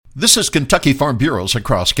This is Kentucky Farm Bureaus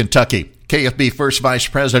across Kentucky. KFB First Vice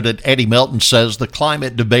President Eddie Melton says the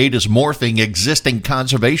climate debate is morphing existing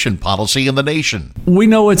conservation policy in the nation. We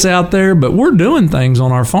know it's out there, but we're doing things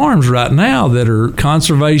on our farms right now that are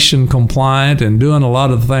conservation compliant and doing a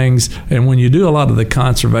lot of things. And when you do a lot of the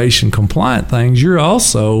conservation compliant things, you're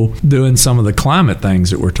also doing some of the climate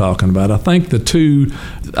things that we're talking about. I think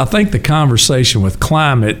the conversation with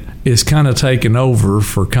climate is kind of taken over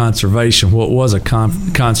for conservation, what was a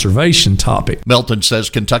conservation topic. Melton says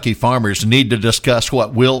Kentucky farmers need to discuss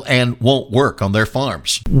what will and won't work on their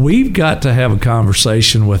farms. We've got to have a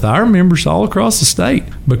conversation with our members all across the state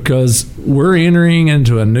because we're entering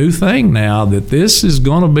into a new thing now that this is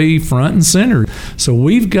going to be front and center. So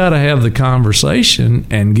we've got to have the conversation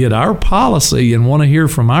and get our policy and want to hear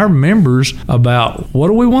from our members about what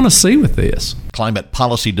do we want to see with this. Climate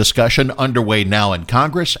policy discussion underway now in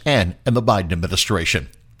Congress and in the Biden administration.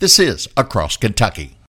 This is Across Kentucky.